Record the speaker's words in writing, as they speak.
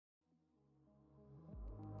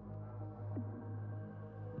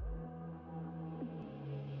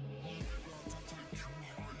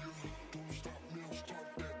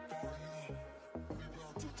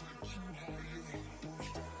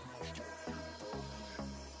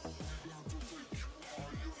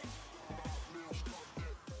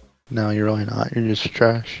No, you're really not. You're just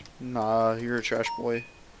trash. Nah, you're a trash boy.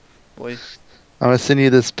 Boy. I'm gonna send you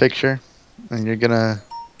this picture, and you're gonna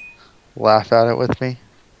laugh at it with me.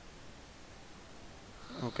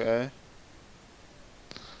 Okay.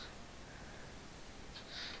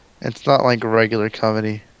 It's not like regular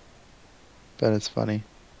comedy, but it's funny.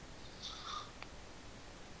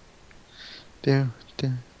 Do,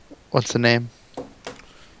 do. What's the name?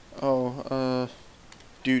 Oh,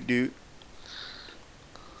 Doot Doot.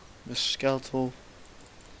 Mr. Skeletal.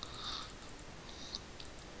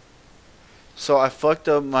 So I fucked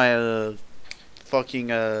up my, fucking,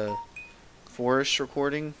 forest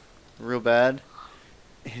recording real bad.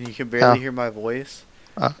 And you can barely Oh, hear my voice.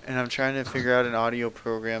 uh, And I'm trying to figure out an audio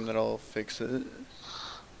program that'll fix it.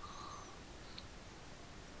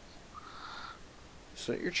 Is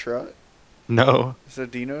that your truck? no, Is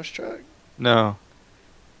that Dino's truck? no.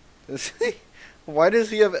 Is he, why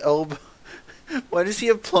does he have elbow? Why does he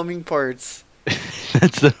have plumbing parts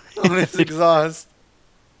That's the. on his exhaust?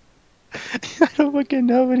 I don't fucking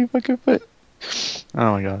know, but he fucking put.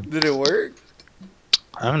 Oh my god. Did it work?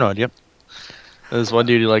 I have no idea. This one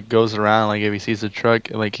dude who like goes around like if he sees a truck,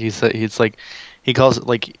 like he's like, he calls it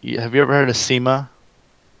like. Have you ever heard of SEMA?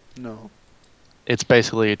 No. It's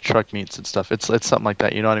basically truck meets and stuff. It's something like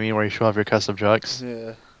that. You know what I mean? Where you show off your custom trucks,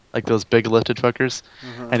 Yeah. like those big lifted fuckers.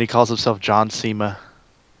 Uh-huh. And he calls himself John SEMA.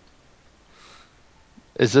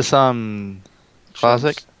 Is this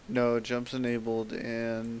classic? Jumps. No, jumps enabled,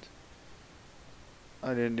 and I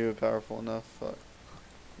didn't do it powerful enough. Fuck.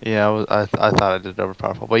 Yeah, I thought I did it over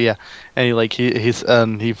powerful, but yeah. And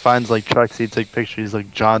he finds like trucks. He take pictures. He's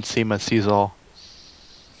like John SEMA sees all.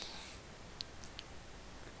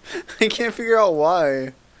 I can't figure out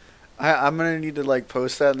why. I'm gonna need to like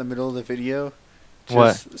post that in the middle of the video, What?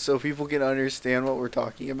 just so people can understand what we're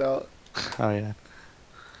talking about. Oh yeah.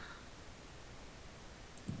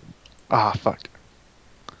 Ah, fuck. Did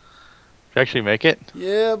you actually make it?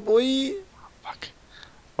 Yeah, boy. Fuck.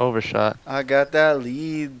 Overshot. I got that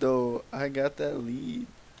lead though. I got that lead.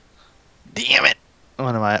 Damn it.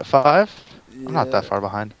 What am I at 5? I'm not that Yeah. far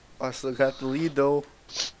behind. I still got the lead though.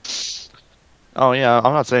 Oh yeah,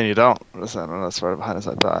 I'm not saying you don't. I'm just saying I'm not as far behind as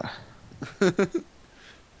I thought.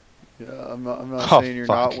 Yeah, I'm not Oh saying you're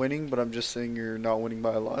fuck. not winning, but I'm just saying you're not winning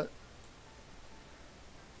by a lot.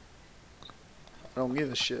 I don't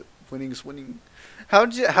give a shit. Winning's winning. How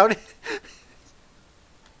did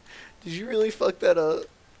did you really fuck that up?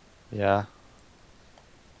 Yeah.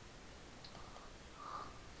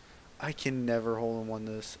 I can never hole in one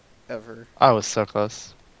this ever. I was so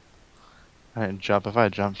close. I didn't jump. If I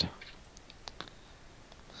had jumped.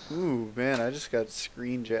 Ooh, man, I just got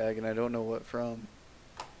screen jag and I don't know what from.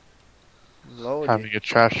 Loading. Having a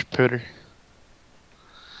trash pooter.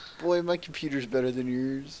 Boy, my computer's better than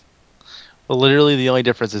yours. Well, literally the only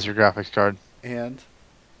difference is your graphics card. And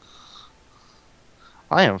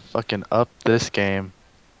I am fucking up this game.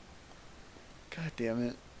 god damn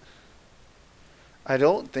it. I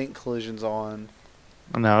don't think collision's on.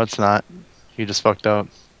 No, it's not. You just fucked up.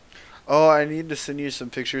 Oh, I need to send you some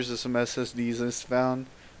pictures of some SSDs I found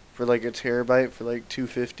for like a terabyte for like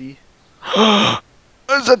 250.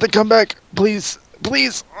 Is that the comeback? Please.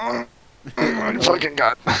 Please. Oh my fucking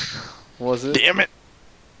god. Was it? Damn it.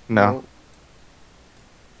 No.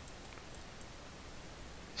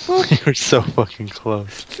 You were so fucking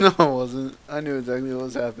close. No, it wasn't. I knew exactly what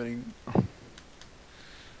was happening.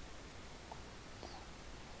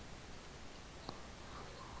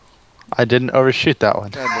 I didn't overshoot that one.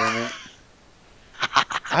 God damn it.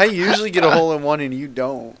 I usually get a hole in one and you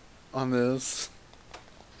don't on this.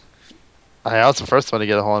 I was the first one to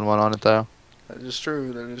get a hole in one on it though. That is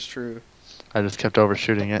true. That is true. I just kept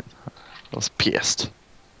overshooting it. I was pissed.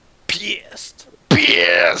 Pissed.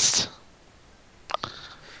 Pissed!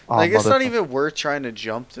 Oh, Like, it's not even worth trying to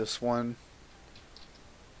jump this one.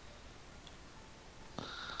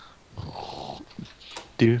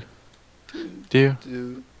 Do. Do.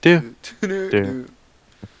 Do. Do. Do. Do.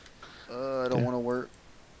 I don't want to work.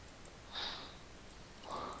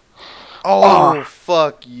 Oh,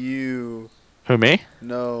 fuck you. Who, me?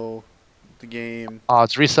 No. The game. Oh,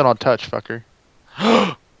 it's reset on touch, fucker.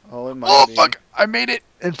 Oh, it might Oh, be. fuck! I made it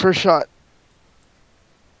in first shot.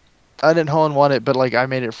 I didn't hole in one it, but like I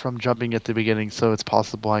made it from jumping at the beginning, so it's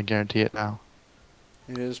possible. I guarantee it now.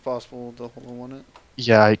 It is possible to hole in one it.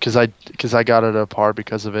 Yeah, because I got it at a par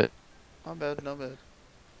because of it. Not bad, not bad.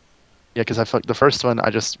 Yeah, because I fucked the first one. I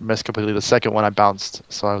just missed completely. The second one I bounced,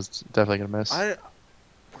 so I was definitely gonna miss. Where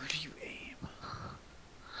do you aim?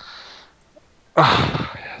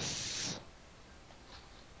 Ah, yes.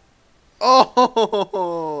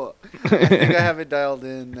 Oh! I think I have it dialed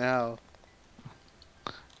in now.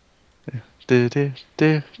 Do, do,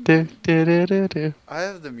 do, do, do, do, do, do. I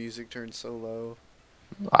have the music turned so low.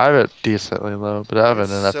 I have it decently low, but I have it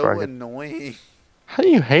It's enough where so I can. annoying. How do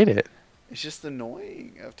you hate it? It's just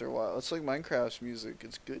annoying after a while. It's like Minecraft's music.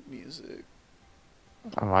 It's good music.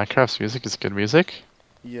 Minecraft's music is good music.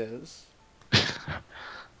 Yes.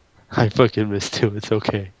 I fucking missed too. It's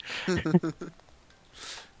okay.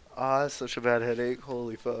 Ah, it's such a bad headache.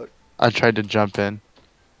 Holy fuck. I tried to jump in.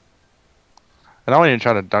 And I wasn't even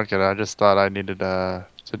trying to dunk it. I just thought I needed to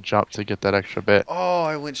jump to get that extra bit. Oh,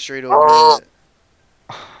 I went straight over it.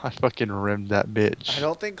 I fucking rimmed that I bitch.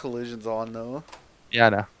 don't think collision's on though. Yeah, I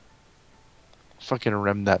know. Fucking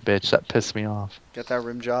rimmed that bitch. That pissed me off. Got that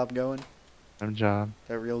rim job going? Rim job.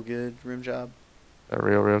 That real good rim job? That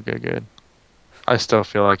real good. I still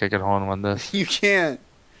feel like I could hole in one this. You can't.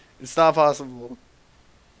 It's not possible.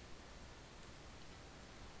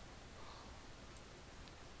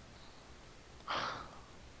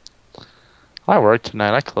 I work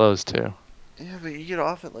tonight. I close too. Yeah, but you get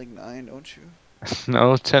off at like 9, don't you?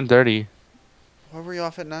 No, 10:30. Why were you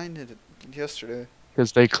off at 9 yesterday?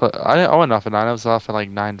 Because I went off at 9. I was off at like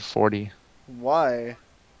 9:40. Why?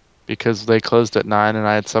 Because they closed at 9 and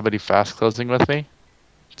I had somebody fast closing with me.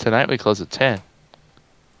 Tonight we close at 10.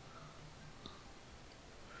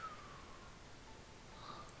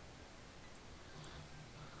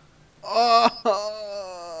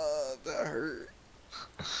 Oh, that hurt.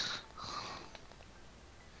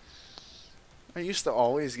 I used to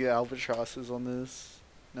always get albatrosses on this.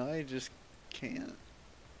 Now I just can't.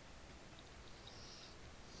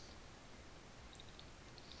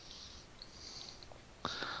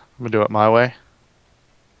 I'm gonna do it my way.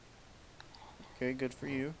 Okay, good for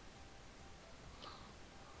you.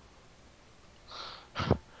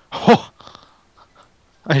 Oh!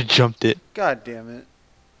 I jumped it. God damn it.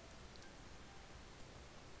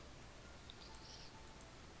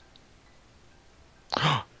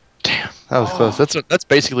 Damn, that was close. Oh. That's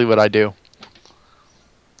basically what I do.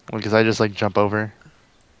 Because I just like jump over.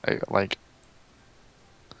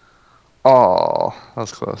 Oh, that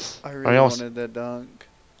was close. I I really almost. wanted that dunk.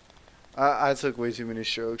 I took way too many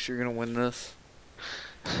strokes. You're gonna win this.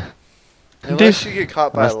 Unless you get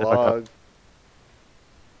caught by a log.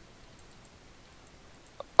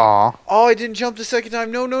 Aw. Oh, I didn't jump the second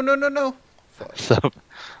time. No, no, no, no, no. Fuck.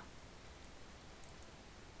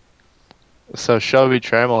 So Shelby,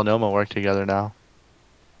 Trammell, and Ilma work together now.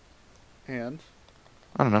 And?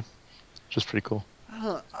 I don't know. Just pretty cool.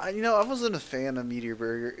 I wasn't a fan of Meteor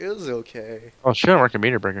Burger. It was okay. Oh, she didn't work at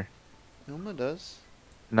Meter Burger. Ilma does.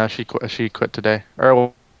 No, she quit. She quit today. Or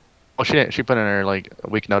well, she didn't. She put in her like a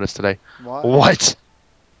week notice today. Why? What?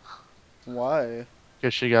 Why?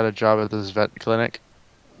 Because she got a job at this vet clinic.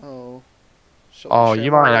 Oh. Oh,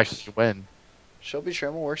 you might actually win. Shelby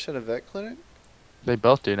Trammell works at a vet clinic? They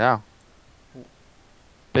both do now.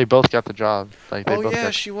 They both got the job. Like they Oh both yeah,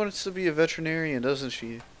 got... she wants to be a veterinarian, doesn't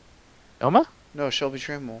she? Ilma? No, Shelby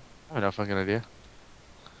Trammell. I have no fucking idea.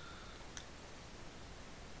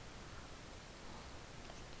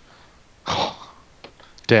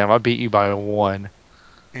 Damn, I beat you by 1.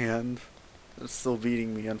 And it's still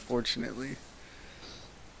beating me, unfortunately.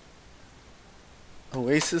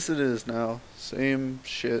 Oasis it is now. Same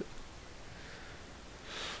shit.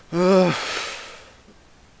 I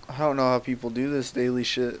don't know how people do this daily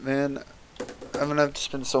shit, man. I'm gonna have to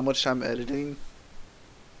spend so much time editing.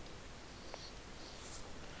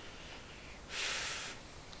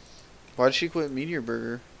 Why'd she quit Meteor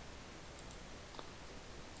Burger?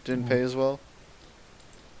 Didn't pay as well?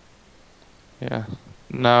 Yeah.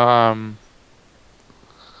 No,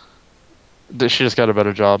 she just got a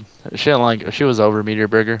better job. She didn't like. She was over Meteor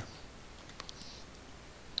Burger.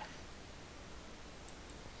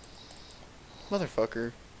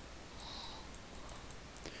 Motherfucker.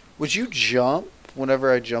 Would you jump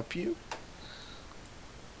whenever I jump you?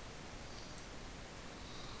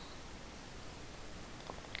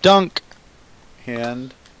 Dunk.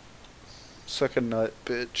 Hand. Suck a nut,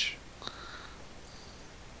 bitch.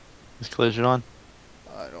 Is collision on?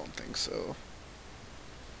 I don't think so.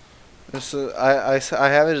 I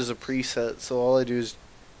have it as a preset, so all I do is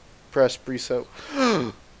press preset.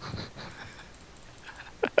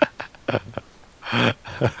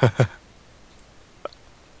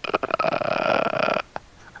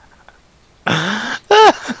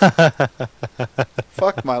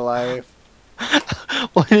 Fuck my life.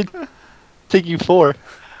 What did it take you for?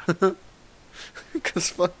 Cause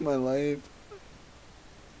fuck my life.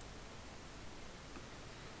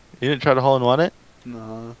 You didn't try to hole in one it?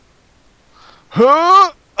 Nah.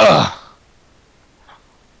 Oh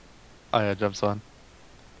yeah, jumps on.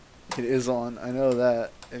 It is on. I know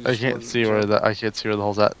that. I can't see where the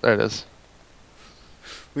hole's at. There it is.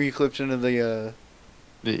 Were you clipped into the?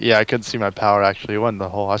 Yeah, I couldn't see my power actually. It wasn't the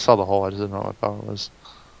hole. I saw the hole. I just didn't know what my power was.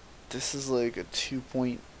 This is like a 2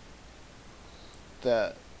 point.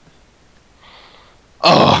 That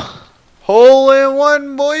Oh. hole in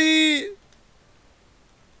one, boy.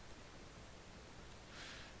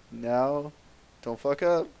 Now, don't fuck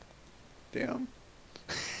up. Damn.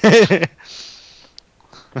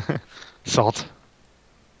 Salt.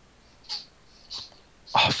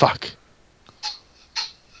 Oh fuck.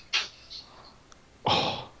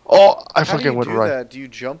 Oh, I How do fucking you went do right. that? Do you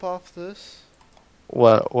jump off this?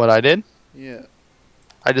 What I did? Yeah.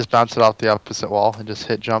 I just bounced it off the opposite wall and just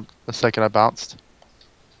hit jump the second I bounced.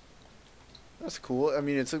 That's cool. I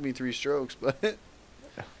mean, it took me 3 strokes, but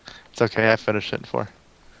It's okay. I finished it in 4.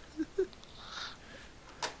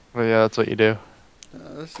 But yeah, that's what you do.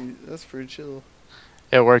 that's pretty chill.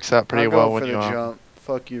 It works out pretty I'll well go when for the you jump.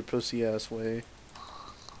 Fuck your pussy ass way.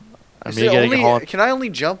 I Is mean, it you getting a hole. can I only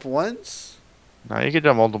jump once? No, you can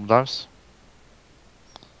jump multiple times.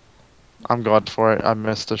 I'm going for it. I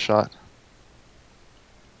missed a shot.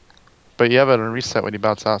 But you have it on reset when you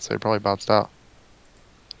bounce out, so you probably bounced out.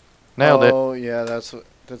 Nailed it. Oh yeah, that's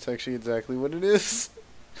actually exactly what it is.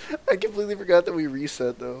 I completely forgot that we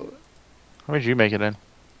reset though. How many did you make it in?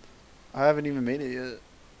 I haven't even made it yet.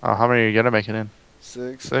 Oh, how many are you gonna make it in?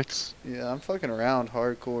 6. 6? Yeah, I'm fucking around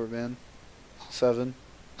hardcore, man. 7.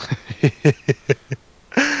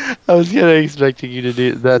 I was kinda expecting you to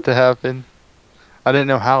do that to happen. I didn't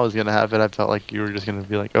know how it was gonna happen. I felt like you were just gonna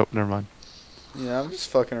be like, oh, never mind. Yeah, I'm just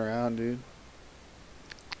fucking around, dude.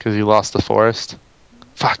 Because you lost the forest.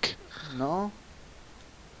 Fuck. No.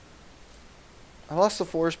 I lost the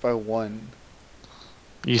forest by 1.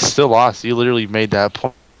 You still lost. You literally made that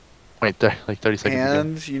point there, like 30 seconds ago.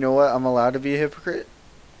 And you know what? I'm allowed to be a hypocrite.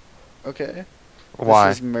 Okay. Why?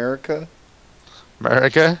 This is America.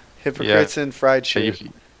 America? Hypocrites and fried Yeah,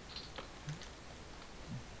 shit.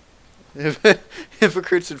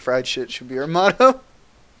 Hypocrites and fried shit should be our motto.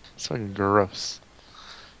 it's fucking gross.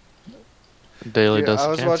 Daily Yeah, does I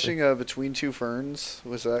was cancer. watching Between Two Ferns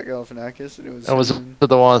with Zach Galifianakis, and it was. That was him.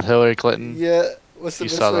 the one with Hillary Clinton. Yeah. What's the You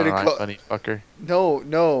best saw way that to on call? iFunny, fucker.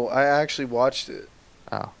 No, I actually watched it.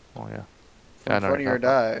 Oh, well, yeah. From Yeah, I know Funny what or you're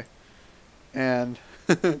talking Die, and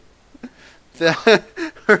that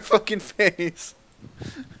her fucking face.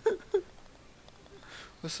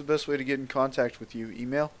 What's the best way to get in contact with you?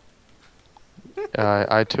 Email?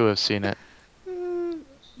 I too have seen it.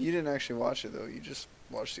 You didn't actually watch it though. You just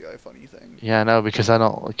watched the iFunny thing. Yeah, I know, because I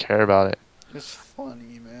don't care about it. It's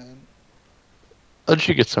funny, man. How did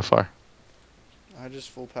you get so far? I just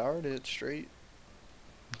full powered it straight.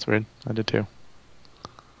 That's weird. I did too.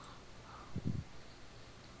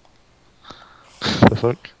 The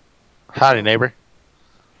fuck? Howdy, neighbor.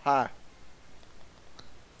 Hi,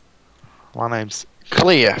 My name's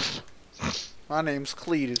Cliff. my name's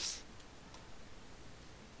Cletus.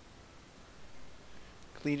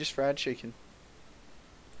 Cletus Fried Chicken.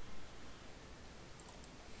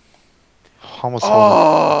 Almost.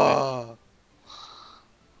 Oh!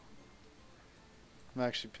 I'm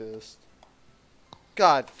actually pissed.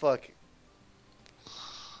 God, fuck.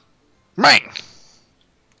 Man.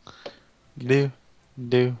 Do.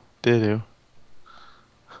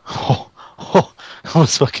 Oh, that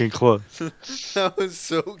was fucking close. That was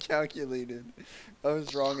so calculated. I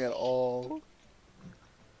was wrong at all.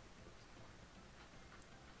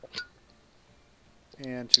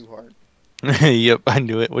 And too hard. Yep, I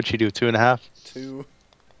knew it. What'd you do? 2.5? 2.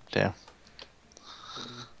 Damn.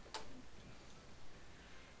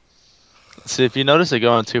 See, if you notice it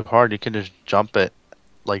going too hard, you can just jump it.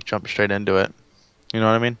 Like, jump straight into it. You know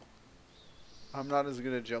what I mean? I'm not as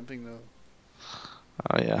good at jumping though.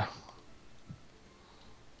 Oh, yeah.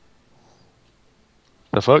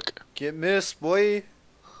 The fuck? Get missed, boy.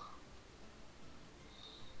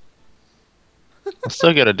 I'm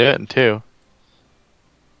still gonna do it in 2.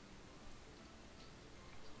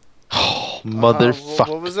 Oh, motherfucker.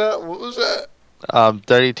 What was that? What was that?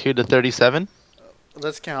 32 to 37?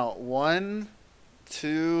 Let's count. 1,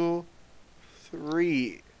 2,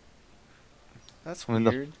 3. That's I mean,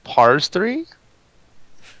 weird. the par's 3?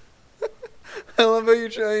 I love how you're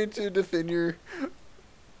trying to defend your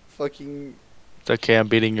fucking. It's okay, I'm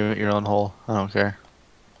beating you at your own hole. I don't care.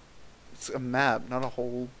 It's a map, not a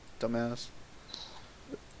hole, dumbass.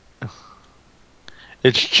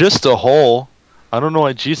 It's just a hole. I don't know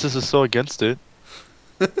why Jesus is so against it.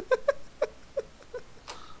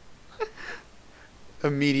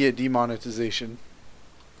 Immediate demonetization.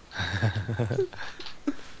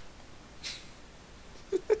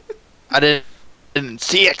 I didn't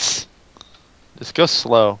see it. Just go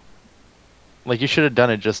slow. Like, you should have done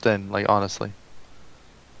it just then, like, honestly.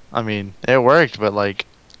 I mean, it worked, but like,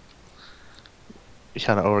 you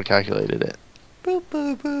kind of overcalculated it. Boop,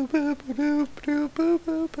 boop, boop, boop, boop, boop, boop,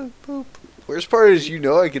 boop, boop, boop. Worst part is,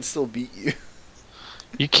 I can still beat you.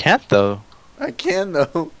 You can't though. I can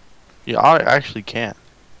though. You actually can't.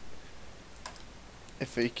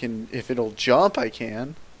 If it'll jump, I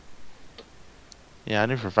can. Yeah, I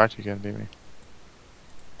knew for a fact you couldn't beat me.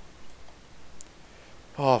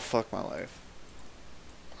 Oh fuck my life.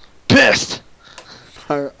 Pissed.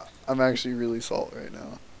 I'm actually really salt right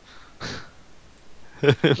now.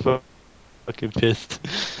 Fucking pissed.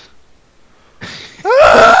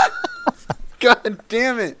 God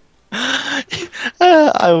damn it!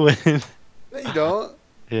 I win. No, you don't.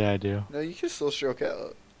 Yeah, I do. No, you can still stroke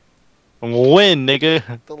out. I'm gonna win,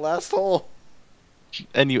 nigga. The last hole.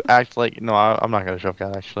 And you act like I'm not gonna choke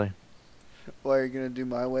out actually. Why are you gonna do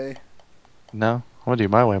my way? No, I'm gonna do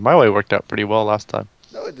my way. My way worked out pretty well last time.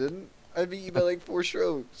 No, it didn't. I beat you by like 4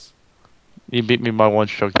 strokes. You beat me by 1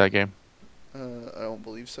 stroke that game. I don't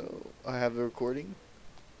believe so. I have the recording.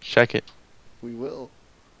 Check it. We will.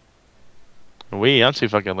 I'm too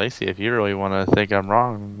fucking lazy. If you really want to think I'm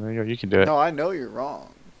wrong, you can do it. No, I know you're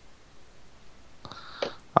wrong.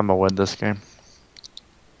 I'm gonna win this game.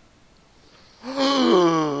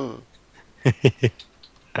 Oh, I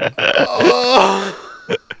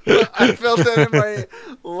felt that in my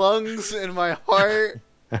lungs, in my heart.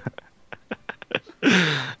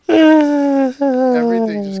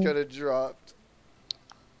 Everything just kind of dropped.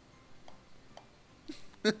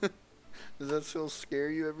 Does that still scare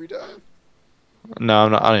you every time? No,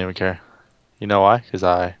 I'm not. I don't even care. You know why? Because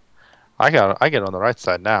I get on the right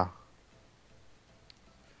side now.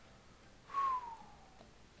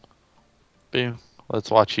 Boom.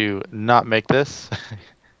 Let's watch you not make this.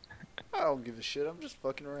 I don't give a shit. I'm just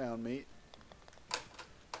fucking around, mate.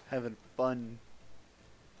 Having fun.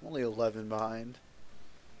 I'm only 11 behind.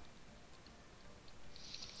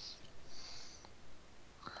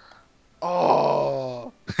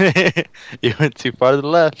 Oh! You went too far to the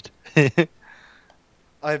left.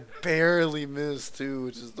 I barely missed too,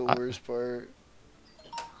 which is the worst part.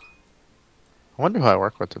 I wonder who I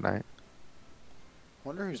work with tonight.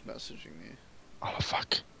 Wonder who's messaging me. Oh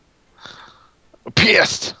fuck. I'm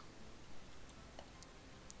pissed.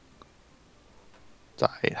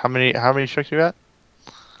 How many strokes you got?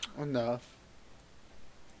 Enough.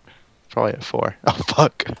 Probably at 4. Oh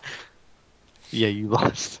fuck. Yeah, you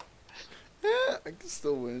lost. I can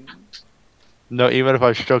still win. No, even if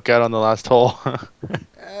I stroke out on the last hole.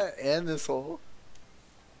 And this hole.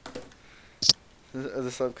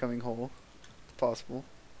 This upcoming hole. It's possible.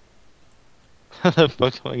 How the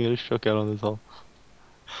fuck am I gonna stroke out on this hole?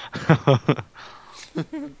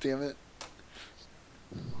 Damn it.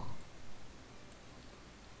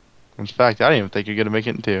 In fact, I don't even think you're gonna make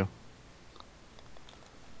it in 2.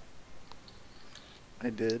 I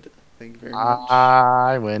did. Thank you very much.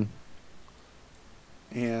 I win.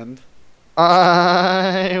 And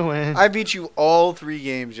I win. I beat you all 3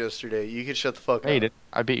 games yesterday. You can shut the fuck Hey, up.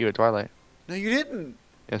 I beat you at Twilight. No, you didn't.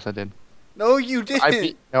 Yes, I did. No, you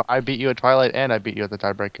didn't. I beat you at Twilight and I beat you at the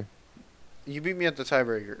tiebreaker. You beat me at the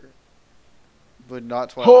tiebreaker. But not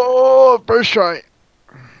Twilight. Oh, first try.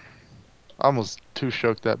 I almost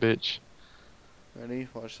 2-stroked that bitch. Ready?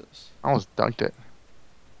 Watch this. I almost dunked it.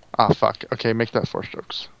 Ah, fuck. Okay, make that 4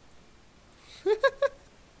 strokes.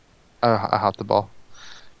 I hopped the ball.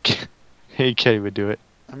 He can't even do it.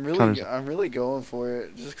 I'm really going for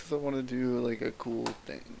it just because I want to do like a cool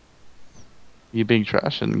thing. You being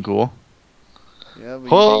trash and cool. Yeah, but you being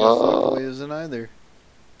a fuckboy isn't either.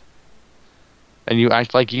 And you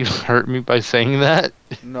act like you hurt me by saying that?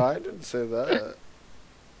 No, I didn't say that.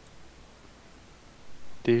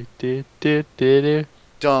 Do.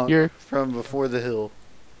 Dunk from before the hill.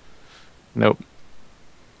 Nope.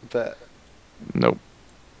 Bet. Nope.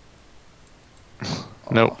 Aw.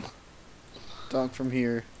 Nope. Dunk from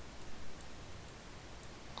here.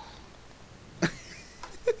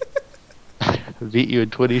 Beat you in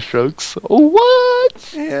 20 strokes.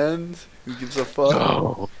 What? And who gives a fuck?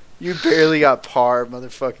 Oh. You barely got par,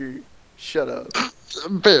 motherfucker. Shut up.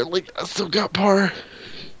 Barely. I still got par.